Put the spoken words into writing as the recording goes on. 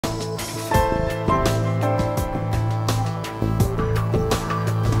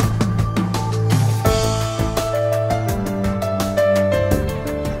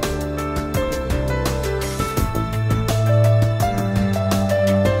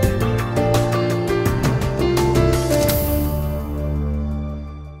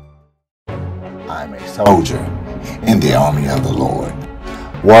soldier in the army of the Lord.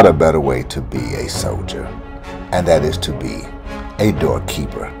 What a better way to be a soldier, and that is to be a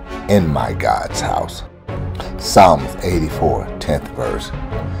doorkeeper in my God's house. Psalms 84, 10th verse.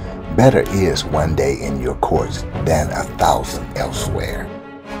 Better is one day in your courts than 1,000 elsewhere.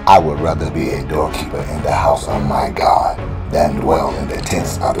 I would rather be a doorkeeper in the house of my God than dwell in the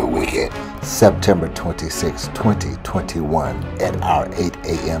tents of the wicked. September 26, 2021 at our 8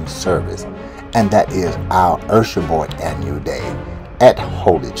 a.m. service, and that is our Usher Board Annual Day at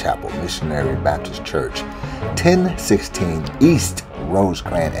Holy Chapel Missionary Baptist Church, 1016 East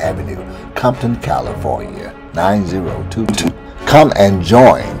Rosecrans Avenue, Compton, California, 9022. Come and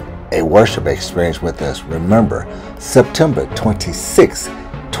join a worship experience with us. Remember, September 26,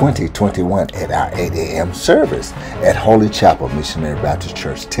 2021 at our 8 a.m. service at Holy Chapel Missionary Baptist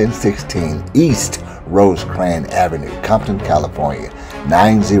Church, 1016 East Rosecrans Avenue, Compton, California,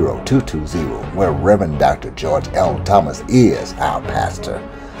 90220, where Reverend Dr. George L. Thomas is our pastor.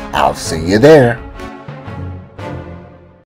 I'll see you there.